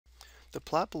The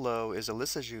plot below is a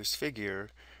Lissajous figure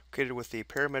created with the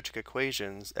parametric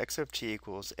equations x of t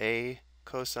equals a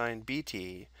cosine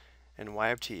bt and y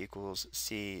of t equals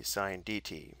c sine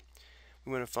dt.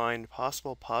 We want to find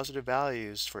possible positive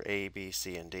values for a, b,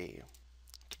 c, and d.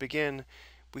 To begin,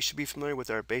 we should be familiar with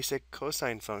our basic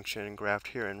cosine function graphed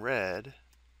here in red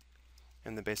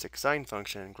and the basic sine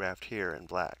function graphed here in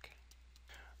black.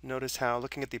 Notice how,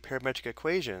 looking at the parametric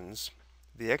equations,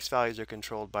 the x values are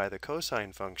controlled by the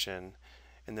cosine function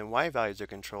and the y values are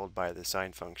controlled by the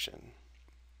sine function.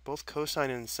 Both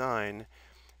cosine and sine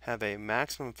have a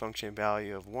maximum function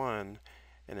value of 1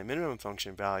 and a minimum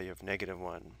function value of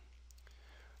 -1.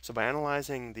 So by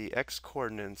analyzing the x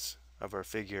coordinates of our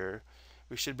figure,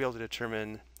 we should be able to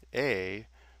determine a,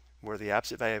 where the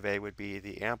absolute value of a would be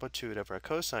the amplitude of our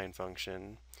cosine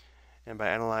function, and by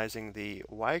analyzing the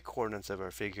y coordinates of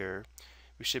our figure,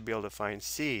 we should be able to find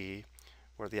c,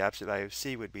 where the absolute value of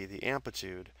c would be the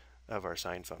amplitude of our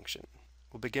sine function.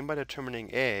 We'll begin by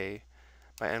determining a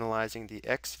by analyzing the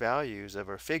x values of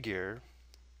our figure,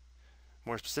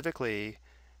 more specifically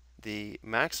the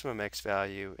maximum x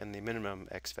value and the minimum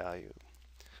x value.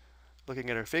 Looking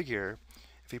at our figure,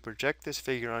 if we project this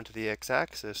figure onto the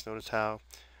x-axis, notice how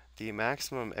the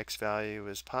maximum x value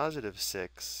is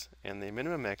 +6 and the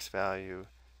minimum x value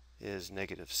is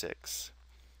 -6.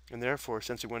 And therefore,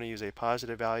 since we want to use a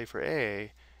positive value for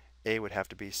a would have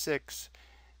to be 6,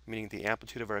 meaning the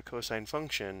amplitude of our cosine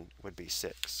function would be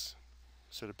 6.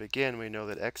 So to begin, we know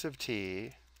that x of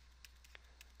t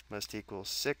must equal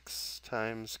 6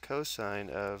 times cosine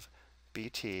of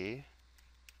bt.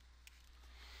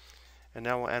 And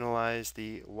now we'll analyze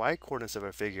the y coordinates of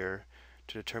our figure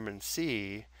to determine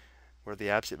c, where the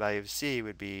absolute value of c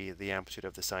would be the amplitude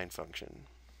of the sine function.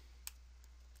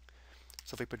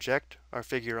 So if we project our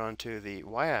figure onto the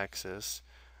y-axis,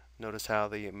 notice how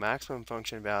the maximum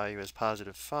function value is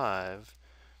 +5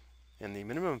 and the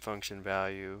minimum function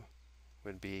value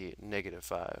would be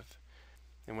 -5.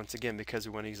 And once again, because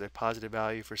we want to use a positive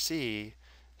value for c,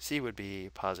 c would be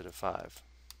 +5.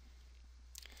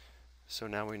 So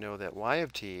now we know that y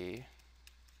of t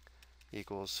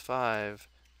equals 5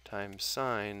 times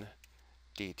sine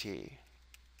dt.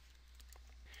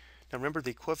 Now remember,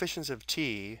 the coefficients of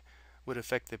t would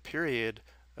affect the period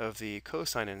of the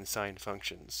cosine and sine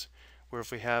functions, where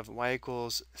if we have y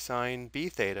equals sine b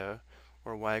theta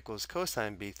or y equals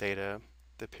cosine b theta,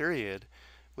 the period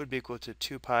would be equal to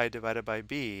 2 pi divided by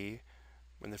b,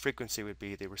 when the frequency would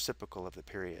be the reciprocal of the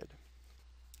period.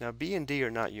 Now b and d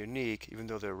are not unique, even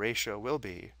though their ratio will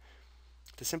be.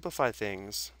 To simplify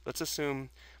things, let's assume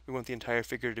we want the entire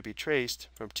figure to be traced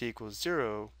from t equals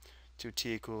 0 to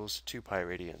t equals 2 pi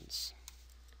radians.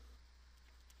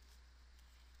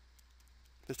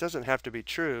 This doesn't have to be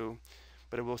true,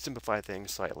 but it will simplify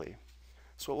things slightly.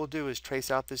 So what we'll do is trace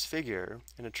out this figure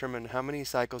and determine how many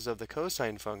cycles of the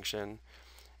cosine function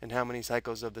and how many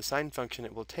cycles of the sine function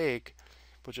it will take,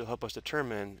 which will help us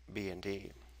determine b and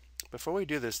d. Before we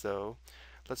do this though,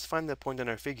 let's find the point on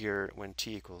our figure when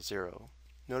t equals 0.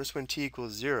 Notice when t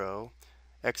equals 0,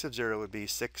 x of 0 would be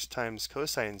 6 times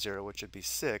cosine 0, which would be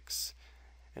 6,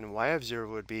 and y of 0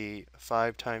 would be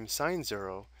 5 times sine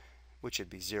 0, which would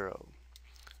be 0.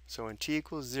 So when t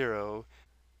equals 0,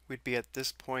 we'd be at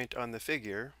this point on the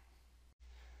figure,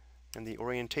 and the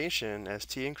orientation as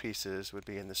t increases would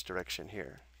be in this direction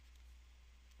here.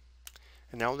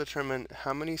 And now we'll determine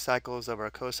how many cycles of our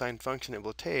cosine function it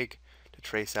will take to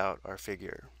trace out our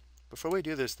figure. Before we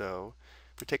do this though,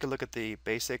 if we take a look at the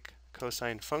basic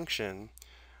cosine function,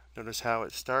 notice how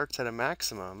it starts at a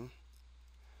maximum,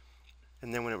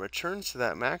 and then when it returns to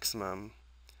that maximum,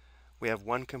 we have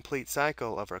one complete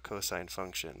cycle of our cosine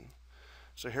function.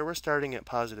 So here we're starting at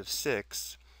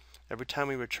 +6. Every time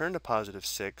we return to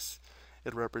 +6,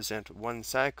 it'll represent one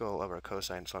cycle of our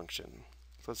cosine function.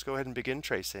 So let's go ahead and begin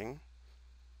tracing.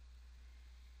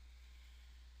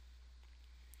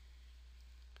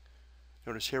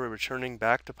 Notice here we're returning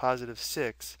back to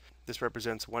 +6. This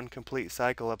represents one complete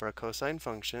cycle of our cosine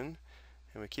function,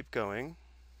 and we keep going.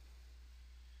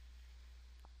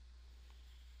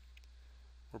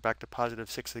 We're back to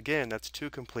 +6 again. That's 2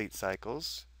 complete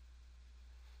cycles.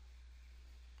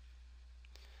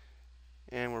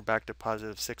 And we're back to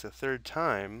 +6 a third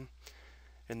time,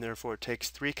 and therefore it takes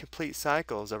 3 complete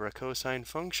cycles of our cosine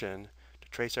function to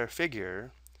trace our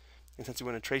figure. And since we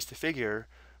want to trace the figure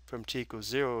from t equals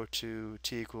 0 to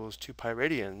t equals 2 pi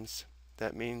radians,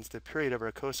 that means the period of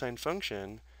our cosine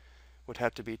function would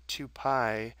have to be 2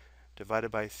 pi divided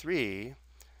by 3,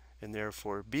 and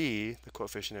therefore b, the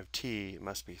coefficient of t,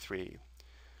 must be 3.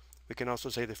 We can also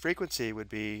say the frequency would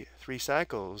be 3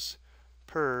 cycles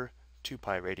per 2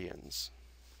 pi radians.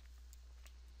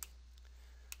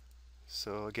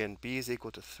 So again, b is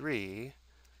equal to 3.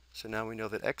 So now we know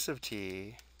that x of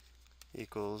t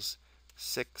equals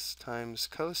 6 times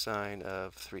cosine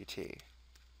of 3t.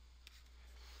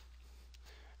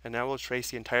 And now we'll trace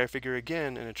the entire figure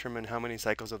again and determine how many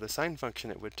cycles of the sine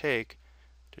function it would take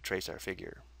to trace our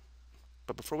figure.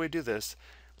 But before we do this,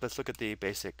 let's look at the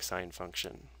basic sine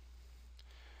function.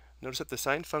 Notice that the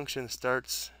sine function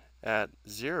starts at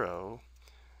 0,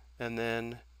 and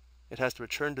then it has to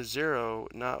return to 0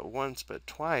 not once but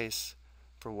twice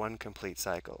for one complete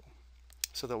cycle.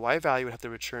 So the y value would have to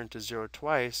return to 0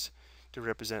 twice to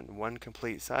represent one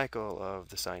complete cycle of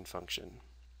the sine function.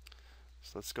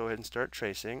 So let's go ahead and start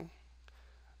tracing.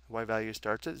 Y value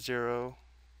starts at 0.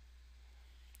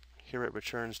 Here it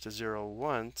returns to 0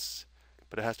 once,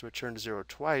 but it has to return to 0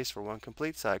 twice for one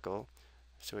complete cycle.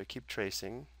 So we keep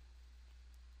tracing.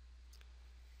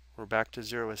 We're back to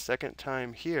 0 a second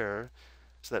time here,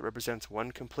 so that represents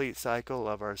one complete cycle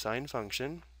of our sine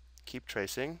function. Keep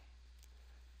tracing.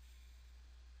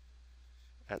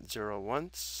 At 0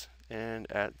 once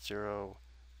and at 0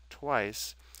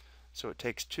 twice. So it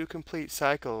takes 2 complete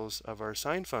cycles of our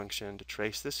sine function to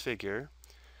trace this figure.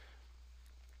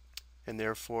 And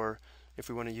therefore, if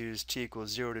we want to use t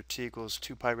equals 0 to t equals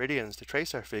 2 pi radians to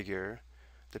trace our figure,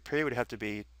 the period would have to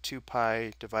be 2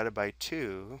 pi divided by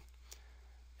 2.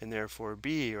 And therefore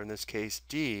b, or in this case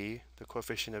d, the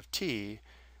coefficient of t,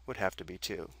 would have to be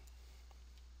 2.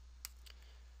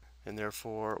 And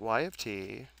therefore y of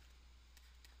t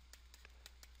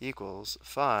equals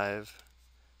 5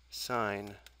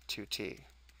 sine 2t.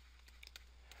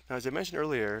 Now, as I mentioned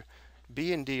earlier,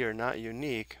 b and d are not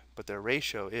unique, but their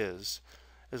ratio is.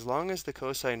 As long as the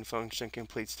cosine function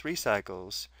completes 3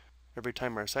 cycles, every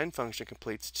time our sine function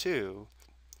completes 2,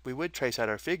 we would trace out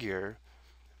our figure,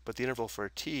 but the interval for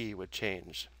t would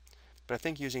change. But I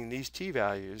think using these t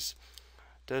values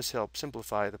does help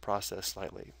simplify the process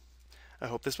slightly. I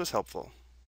hope this was helpful.